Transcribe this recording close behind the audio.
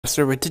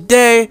server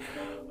today.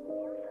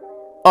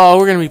 Oh,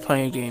 we're gonna be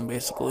playing a game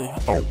basically.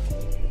 Oh.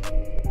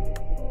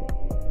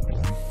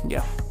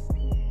 Yeah.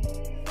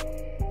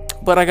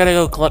 But I gotta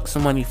go collect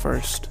some money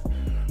first.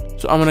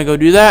 So I'm gonna go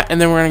do that, and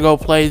then we're gonna go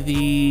play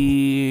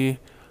the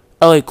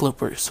LA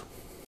Clippers.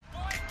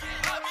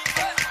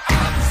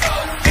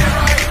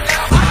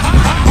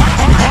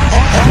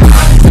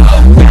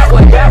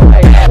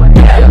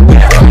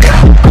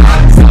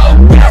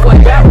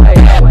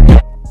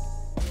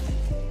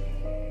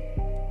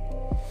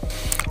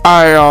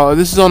 Alright, y'all,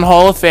 this is on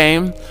Hall of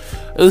Fame.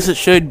 At least it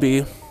should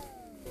be.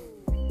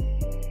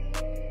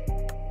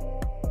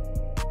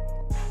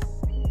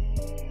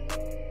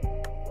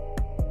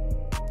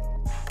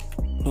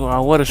 Oh, I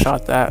would have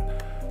shot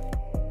that.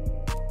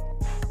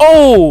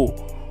 Oh!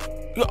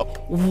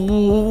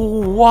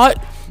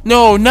 What?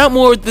 No, not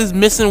more with this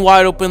missing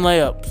wide open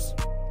layups.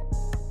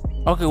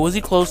 Okay, was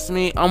he close to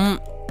me? I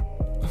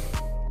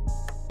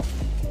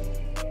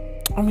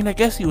mean, I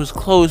guess he was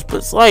close, but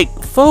it's like,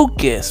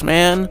 focus,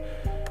 man.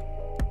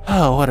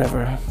 Oh,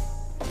 whatever.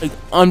 Like,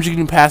 I'm just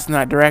getting past in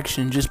that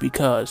direction just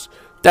because.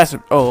 That's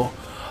oh.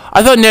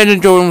 I thought Ninja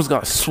Jordan was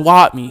gonna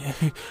swat me.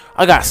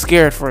 I got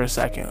scared for a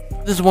second.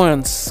 This one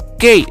on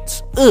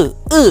skates.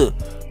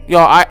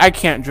 Y'all, I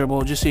can't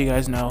dribble, just so you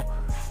guys know.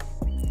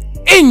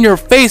 In your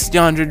face,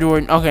 DeAndre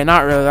Jordan. Okay,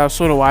 not really. That was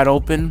sort of wide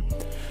open.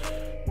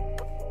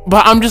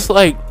 But I'm just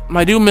like,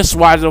 my dude misses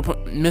wide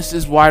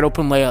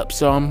open layup,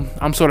 so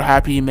I'm sort of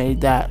happy he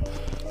made that,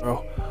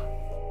 bro.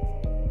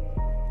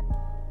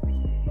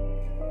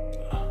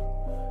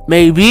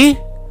 Maybe.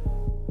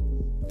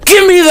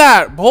 Give me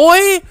that,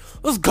 boy.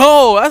 Let's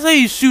go. That's how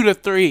you shoot a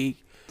three.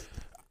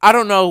 I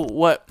don't know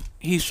what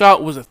he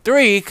shot was a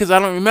three because I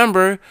don't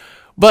remember,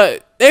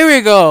 but there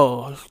we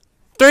go.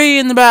 3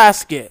 in the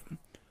basket.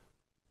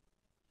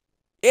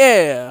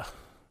 Yeah.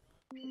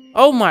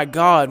 Oh my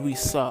God, we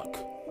suck.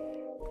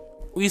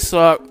 We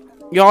suck.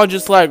 Y'all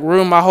just like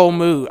ruined my whole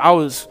mood. I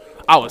was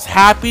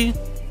happy,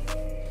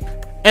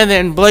 and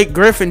then Blake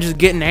Griffin just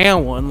getting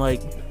and one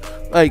like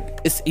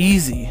it's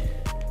easy.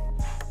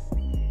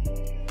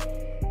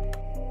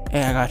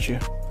 Hey, I got you.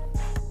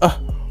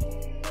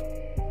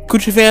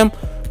 Coochie fam.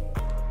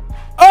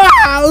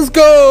 Let's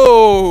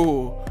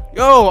go.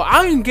 Yo,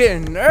 I'm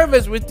getting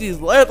nervous with these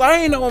layups. I don't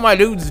even know what my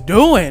dude's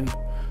doing.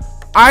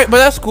 Alright, but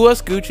that's cool.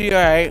 That's Gucci.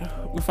 Alright,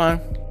 we're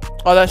fine.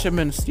 Oh, that should have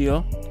been a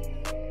steal.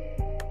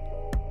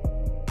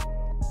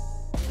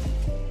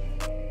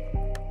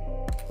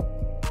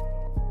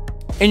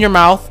 In your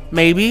mouth.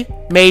 Maybe.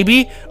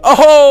 Maybe.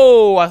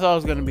 Oh, I thought it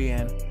was going to be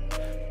in.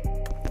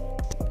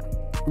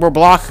 We're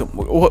blocking.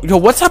 Yo,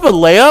 what type of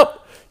layup?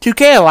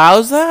 2K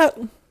allows that?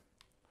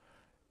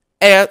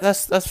 Hey,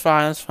 that's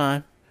fine. That's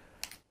fine.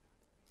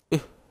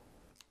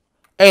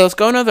 Hey, let's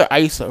go another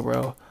ISO,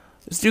 bro.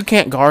 This dude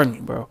can't guard me,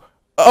 bro.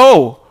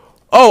 Oh,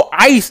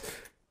 ice.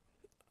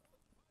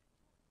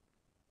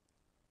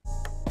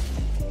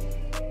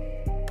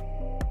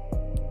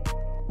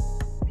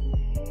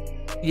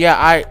 Yeah,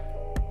 I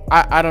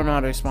don't know how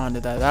to respond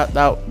to that.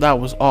 That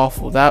was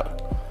awful.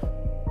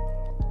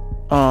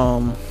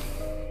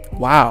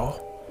 Wow.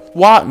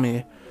 What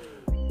me?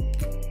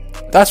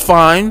 That's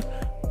fine.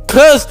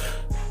 Cause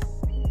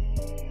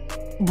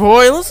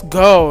boy, let's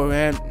go,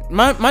 man.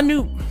 My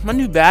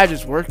new badge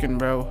is working,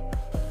 bro.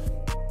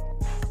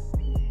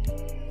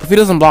 If he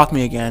doesn't block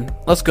me again,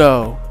 let's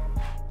go.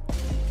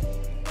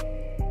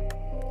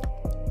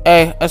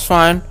 Hey, that's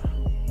fine.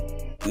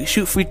 We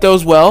shoot free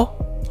throws well.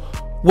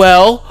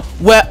 Yo,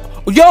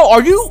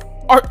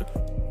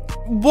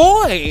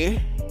 boy.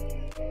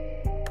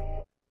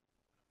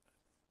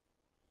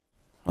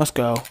 Let's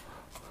go.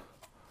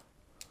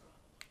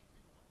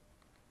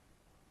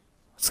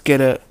 Let's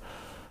get it.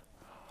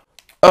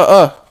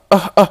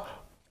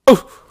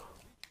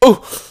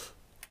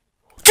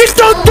 Get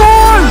that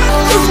done!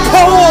 Let's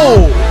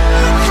go!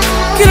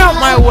 Get out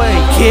my way,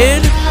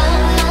 kid!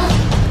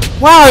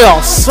 Wow,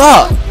 y'all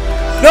suck.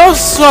 Y'all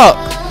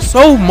suck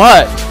so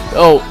much.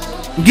 Yo,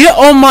 get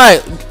on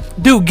my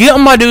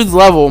dude's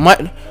level. My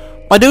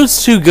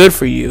dude's too good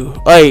for you.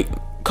 Like,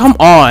 come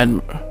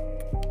on.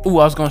 Ooh,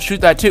 I was gonna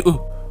shoot that too.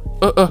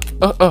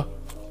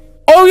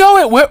 Oh,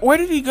 yo, wait, where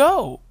did he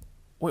go?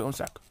 Wait one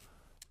sec.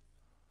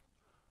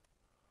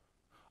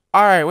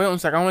 Alright, wait one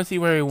sec. I want to see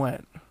where he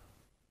went.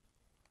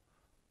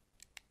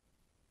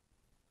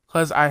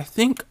 Because I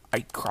think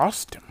I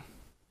crossed him.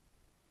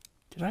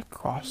 Did I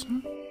cross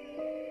him?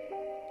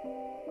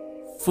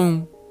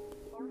 Boom.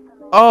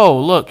 Oh,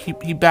 look.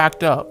 He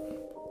backed up.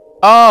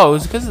 Oh,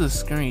 it's because of the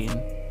screen.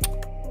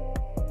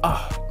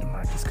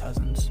 DeMarcus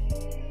Cousins.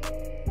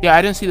 Yeah,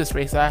 I didn't see the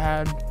space I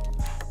had.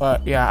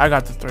 But, yeah, I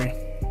got the 3.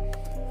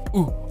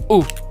 Ooh.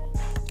 Oh,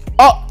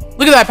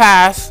 look at that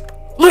pass.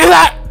 Look at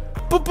that.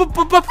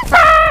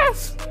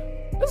 Pass.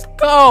 Let's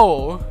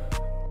go.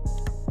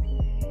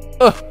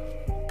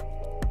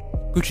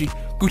 Gucci.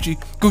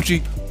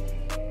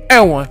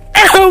 And one.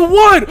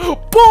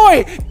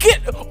 Boy,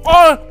 get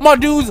on my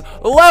dude's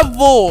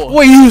level.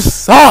 Boy, you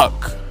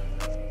suck.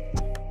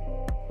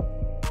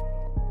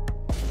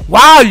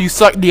 Wow, you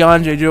suck,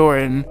 DeAndre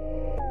Jordan.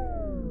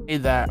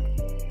 Need that.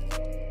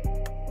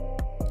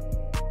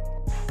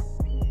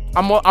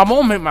 I'm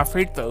gonna make my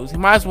free throws. He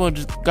might as well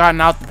just gotten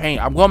out the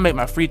paint. I'm gonna make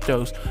my free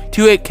throws.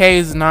 28K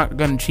is not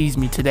gonna cheese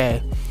me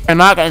today. I'm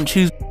not gonna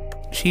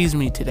cheese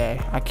me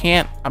today. I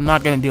can't. I'm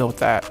not gonna deal with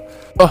that.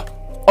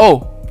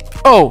 Oh,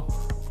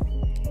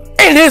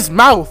 in his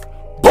mouth,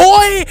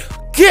 boy,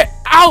 get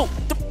out.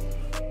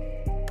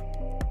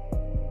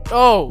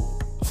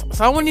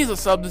 Someone needs to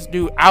sub this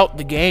dude out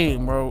the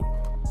game, bro.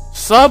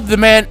 Sub the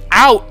man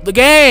out the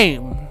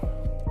game.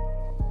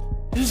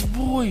 This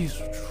boy's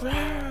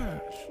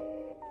trash.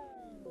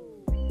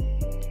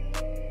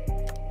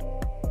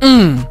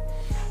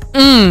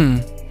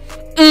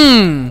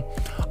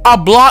 I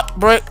blocked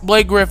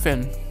Blake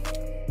Griffin.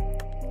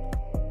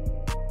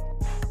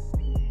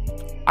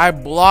 I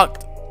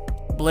blocked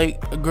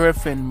Blake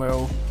Griffin,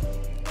 bro.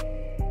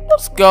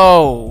 Let's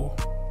go.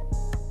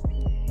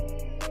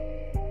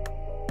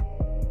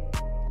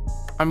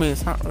 I mean,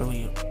 it's not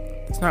really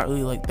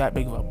like that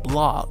big of a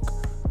block,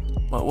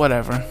 but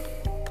whatever.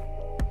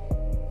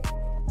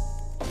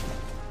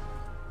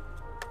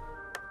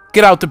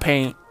 Get out the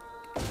paint.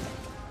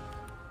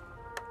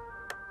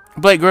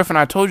 Blake Griffin,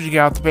 I told you to get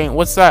out the paint.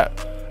 What's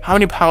that? How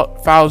many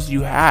fouls do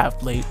you have,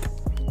 Blake?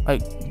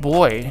 Like,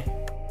 boy.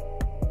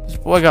 This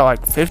boy got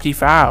like 50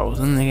 fouls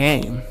in the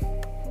game.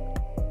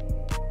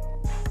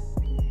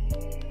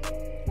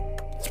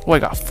 This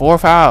boy got 4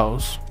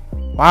 fouls.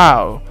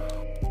 Wow.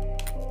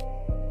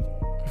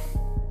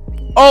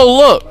 Oh,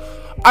 look.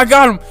 I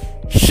got him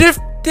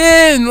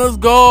shifting. Let's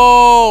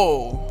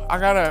go. I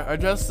gotta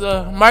adjust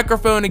the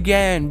microphone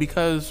again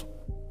because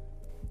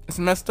it's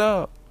messed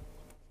up.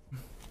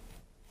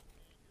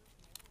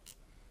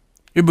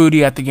 Your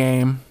booty at the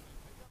game.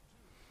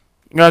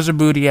 You guys are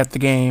booty at the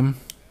game.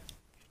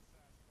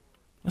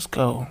 Let's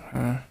go.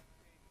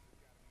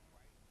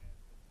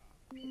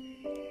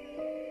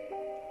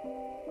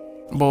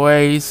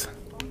 Boys.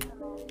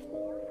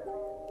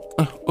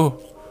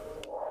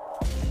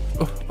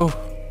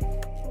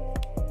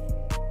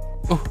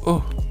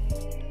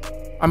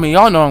 I mean,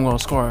 y'all know I'm gonna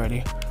score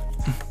already.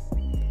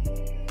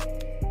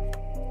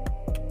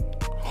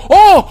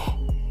 Oh!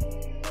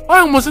 I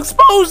almost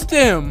exposed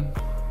him!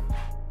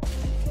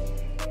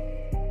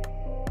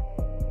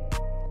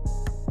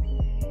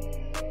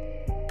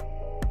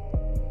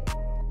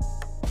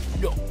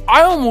 Yo,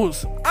 I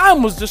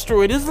almost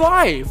destroyed his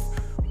life.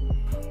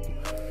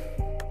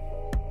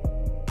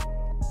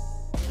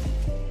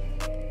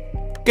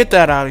 Get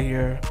that out of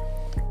here.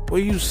 Boy,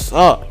 you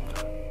suck.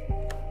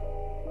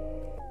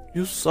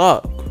 You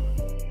suck.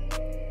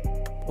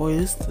 Boy,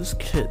 this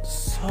kid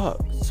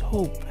sucks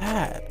so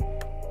bad.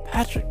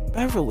 Patrick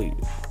Beverly.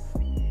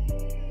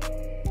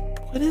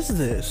 What is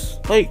this?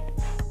 Like,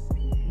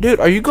 dude,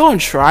 are you going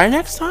to try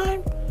next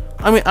time?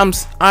 I mean,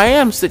 I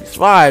am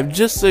 6'5",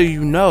 just so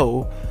you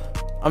know.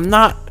 I'm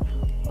not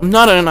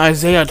an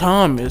Isaiah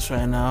Thomas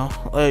right now.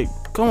 Like,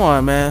 come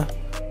on, man.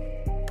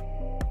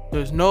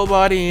 There's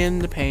nobody in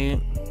the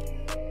paint.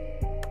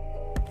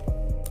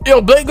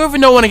 Yo, Blake Griffin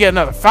don't want to get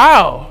another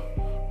foul.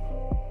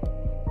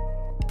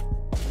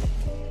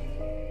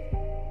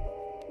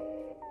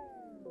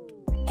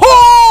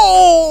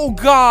 Oh,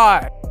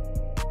 God.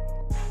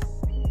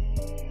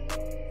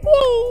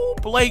 Woo,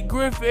 Blake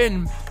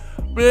Griffin.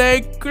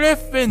 Blake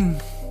Griffin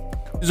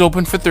is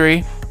open for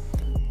 3.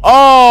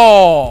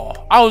 Oh,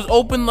 I was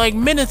open like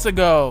minutes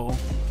ago.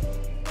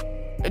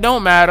 It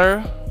don't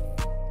matter.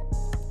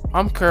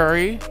 I'm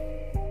Curry.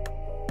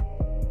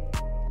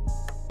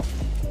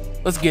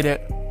 Let's get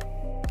it.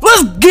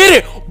 Let's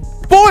get it!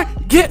 Boy,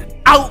 get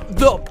out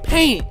the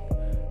paint.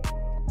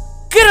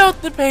 Get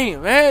out the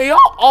paint, man. Y'all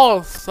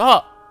all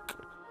suck.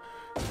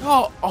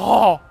 Y'all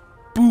all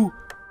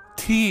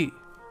booty.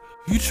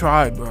 You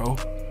tried, bro.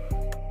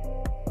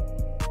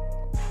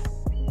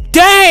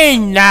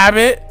 Dang,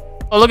 nabbit.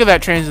 Oh, look at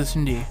that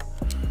transition D.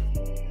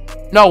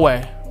 No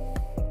way.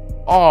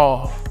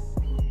 Oh.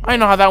 I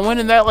didn't know how that went,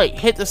 and that like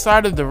hit the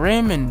side of the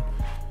rim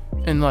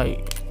and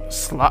like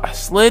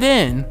slid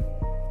in.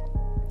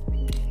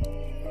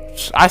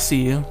 I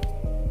see you,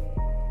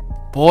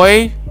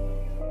 boy.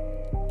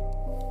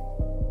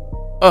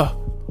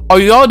 Are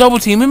you all double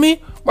teaming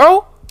me,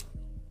 bro?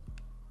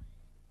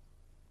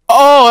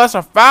 Oh, that's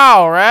a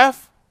foul,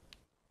 ref.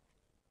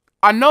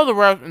 I know the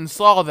ref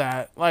saw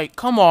that. Like,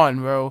 come on,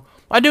 bro.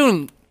 My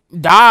dude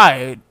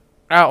died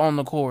out on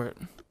the court.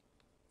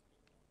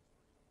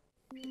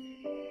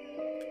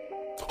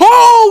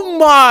 Oh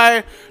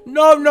my!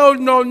 No,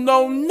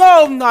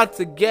 not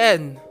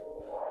again.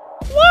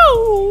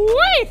 Woo!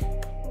 Wait.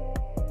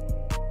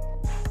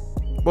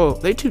 Bro,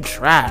 they too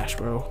trash,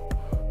 bro.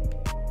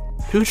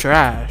 Too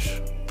trash.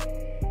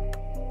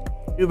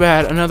 Too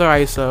bad. Another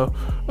ISO.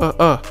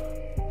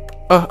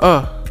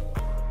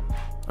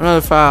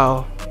 Another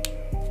foul.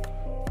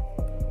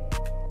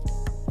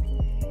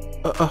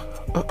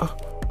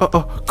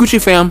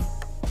 Gucci fam.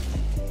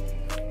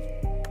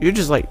 You're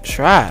just like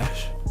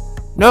trash.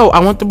 No, I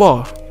want the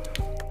ball.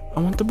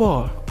 I want the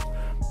ball.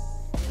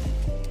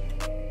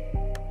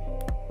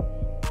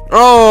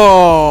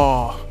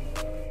 Oh.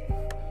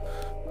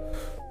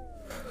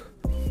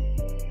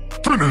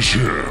 Finish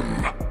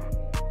him.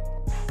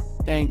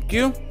 Thank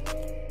you.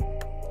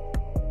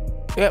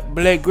 Yep,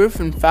 Blake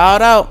Griffin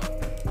fouled out.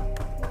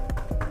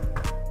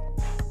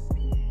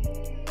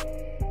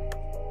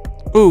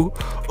 Ooh,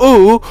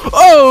 ooh,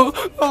 oh,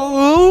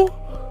 oh.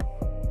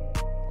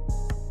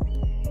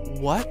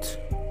 What?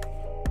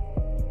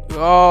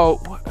 Oh,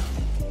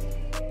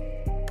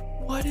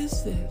 what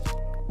is this?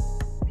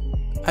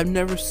 I've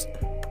never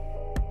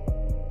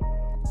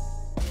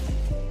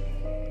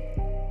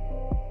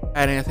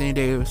at Anthony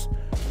Davis.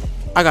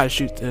 I gotta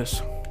shoot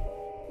this.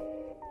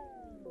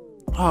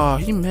 Oh,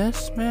 he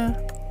missed, man.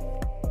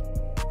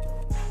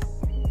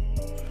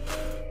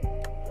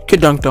 Get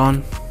dunked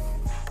on.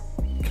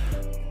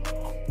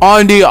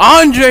 On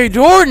DeAndre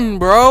Jordan,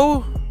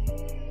 bro.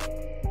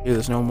 Yeah,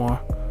 there's no more.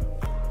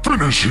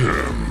 Finish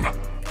him.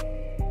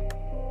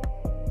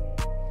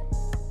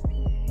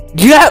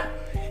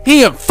 Yep,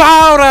 he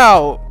fouled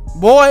out,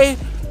 boy.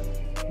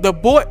 The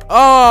boy.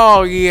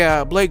 Oh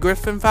yeah, Blake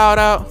Griffin fouled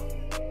out.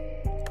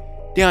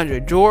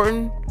 DeAndre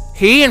Jordan,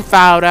 he ain't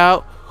fouled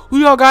out. Who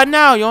y'all got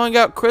now? You only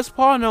got Chris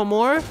Paul no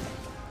more.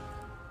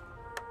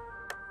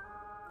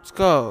 Let's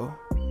go.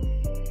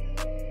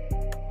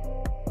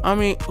 I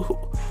mean,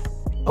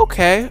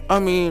 okay. I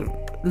mean,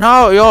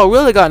 no, y'all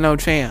really got no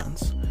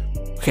chance.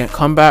 Can't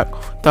come back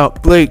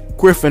without Blake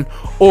Griffin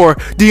or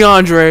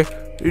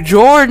DeAndre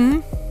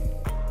Jordan.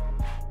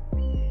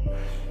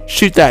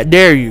 Shoot that,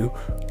 dare you.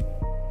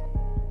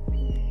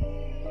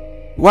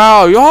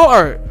 Wow, y'all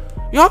are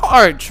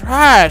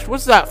trash.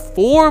 What's that,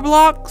 4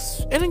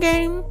 blocks in a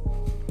game?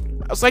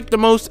 That's like the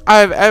most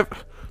I've ever.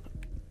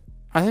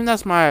 I think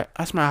that's my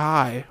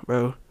high,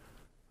 bro.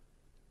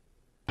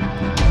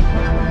 101.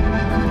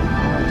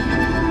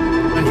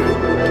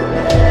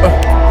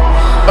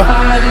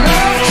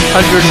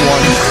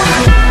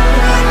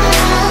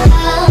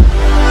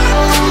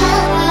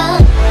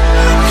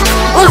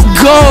 Let's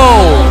go!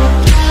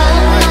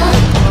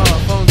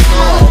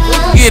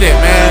 Let's get it,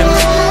 man.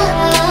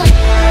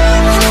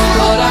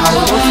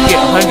 Let's get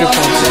 100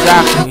 points,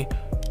 exactly.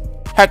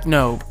 Heck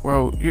no,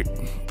 bro.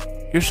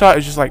 Your shot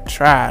is just like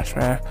trash,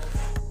 man.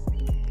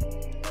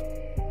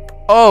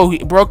 Oh, he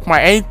broke my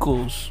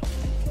ankles.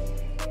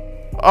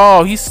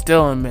 Oh, he's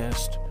still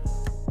missed.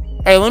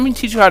 Hey, let me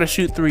teach you how to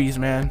shoot threes,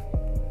 man.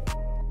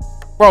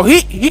 Bro,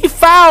 he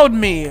fouled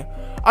me.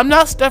 I'm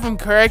not Stephen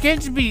Curry. I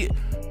can't just be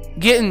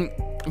getting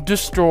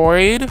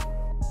destroyed.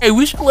 Hey,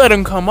 we should let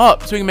him come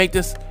up so we can make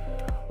this.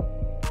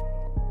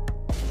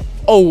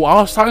 Oh, I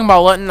was talking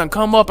about letting him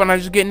come up and I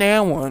just get an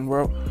and one,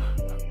 bro.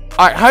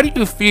 Alright, how do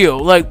you feel?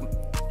 Like,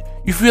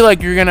 you feel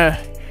like you're gonna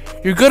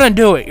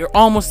do it. You're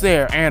almost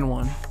there, and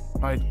one.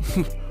 Like,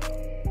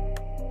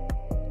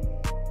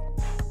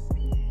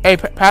 hey,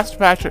 pass to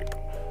Patrick.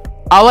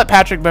 I'll let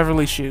Patrick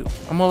Beverly shoot.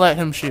 I'm gonna let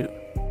him shoot.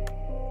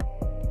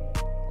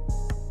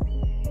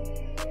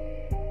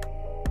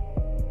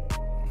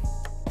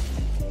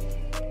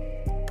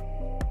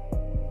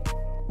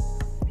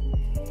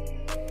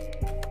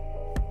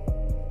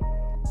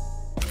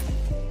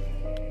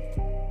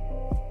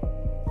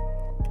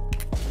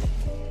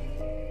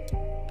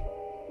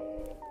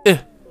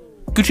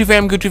 Gucci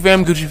fam, Gucci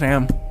fam, Gucci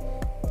fam.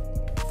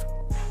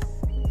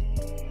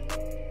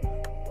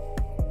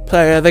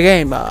 Player of the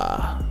game.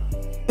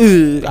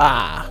 Ooh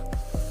ah.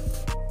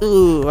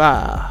 Ooh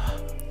ah.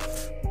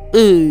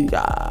 Ooh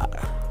ah.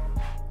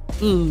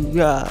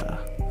 Ooh ah.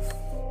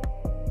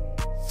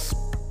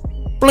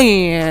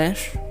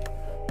 Splash.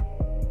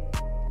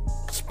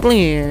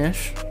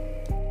 Splash.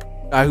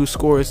 Guy who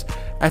scores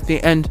at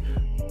the end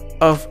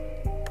of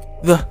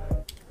the.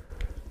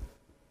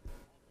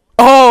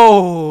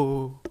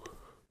 Oh.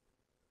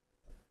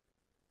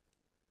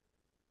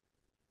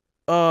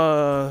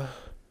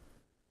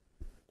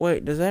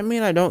 Wait, does that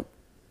mean I don't?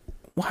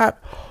 What?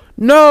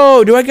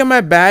 No, do I get my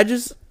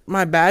badges,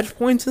 my badge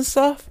points and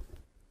stuff?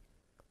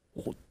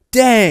 Oh,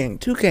 dang,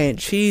 2K and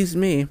cheese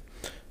me.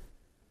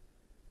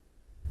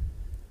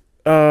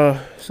 So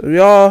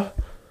y'all,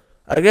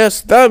 I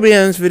guess that'll be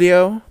in this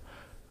video.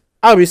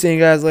 I'll be seeing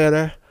you guys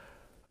later.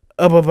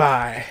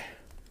 Bye-bye.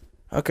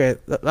 Okay,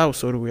 that was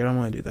sort of weird. I don't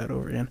want to do that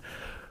over again.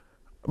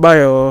 Bye,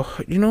 y'all.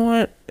 You know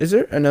what? Is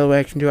there another way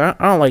I can do it?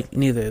 I don't like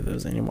neither of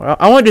those anymore.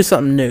 I want to do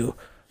something new.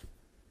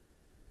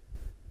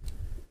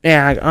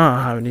 Yeah, I don't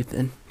have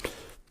anything.